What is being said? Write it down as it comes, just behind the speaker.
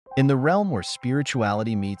In the realm where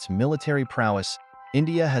spirituality meets military prowess,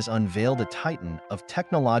 India has unveiled a titan of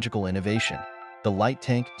technological innovation, the light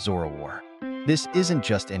tank Zorawar. This isn't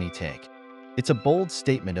just any tank. It's a bold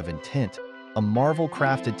statement of intent, a marvel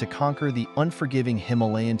crafted to conquer the unforgiving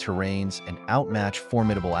Himalayan terrains and outmatch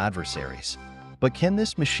formidable adversaries. But can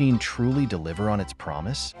this machine truly deliver on its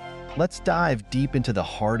promise? Let's dive deep into the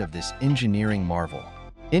heart of this engineering marvel.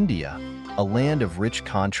 India, a land of rich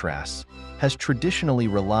contrasts, has traditionally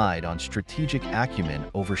relied on strategic acumen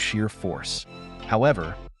over sheer force.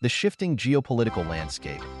 However, the shifting geopolitical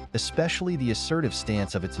landscape, especially the assertive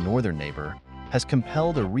stance of its northern neighbor, has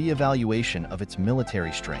compelled a re-evaluation of its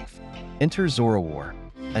military strength. Enter Zorawar,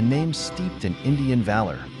 a name steeped in Indian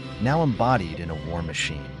valor, now embodied in a war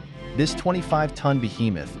machine. This 25-ton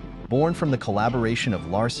behemoth, born from the collaboration of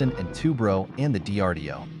Larsen and Toubro and the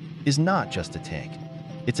DRDO, is not just a tank.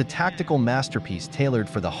 It's a tactical masterpiece tailored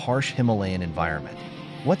for the harsh Himalayan environment.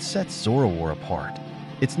 What sets Zorawar apart?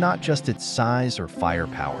 It's not just its size or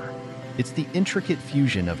firepower. It's the intricate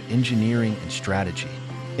fusion of engineering and strategy.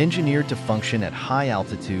 Engineered to function at high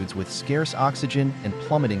altitudes with scarce oxygen and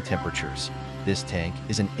plummeting temperatures, this tank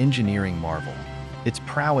is an engineering marvel. Its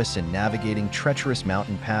prowess in navigating treacherous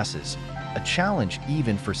mountain passes, a challenge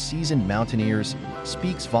even for seasoned mountaineers,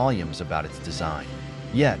 speaks volumes about its design.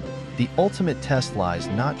 Yet, the ultimate test lies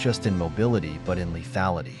not just in mobility but in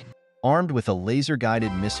lethality. Armed with a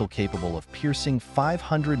laser-guided missile capable of piercing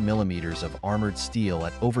 500 millimeters of armored steel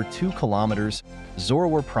at over 2 kilometers,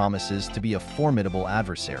 Zorawar promises to be a formidable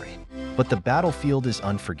adversary. But the battlefield is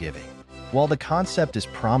unforgiving. While the concept is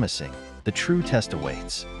promising, the true test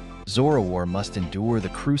awaits. Zorawar must endure the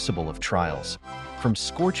crucible of trials, from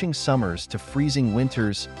scorching summers to freezing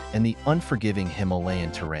winters and the unforgiving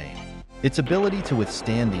Himalayan terrain. Its ability to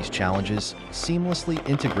withstand these challenges, seamlessly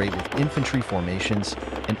integrate with infantry formations,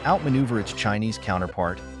 and outmaneuver its Chinese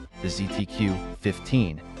counterpart, the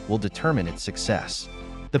ZTQ-15, will determine its success.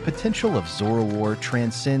 The potential of Zorawar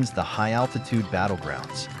transcends the high-altitude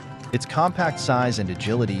battlegrounds. Its compact size and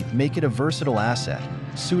agility make it a versatile asset,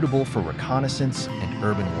 suitable for reconnaissance and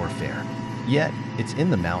urban warfare. Yet, it's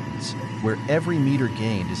in the mountains, where every meter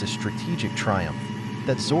gained is a strategic triumph,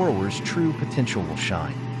 that Zorawar's true potential will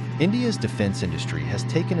shine. India's defense industry has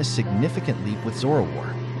taken a significant leap with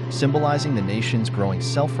Zorawar, symbolizing the nation's growing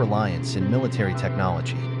self-reliance in military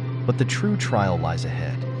technology. But the true trial lies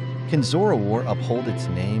ahead. Can Zorawar uphold its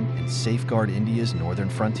name and safeguard India's northern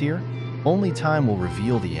frontier? Only time will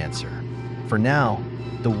reveal the answer. For now,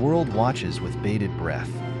 the world watches with bated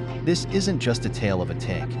breath. This isn't just a tale of a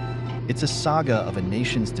tank. It's a saga of a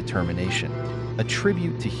nation's determination, a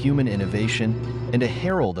tribute to human innovation, and a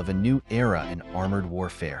herald of a new era in armored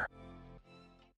warfare.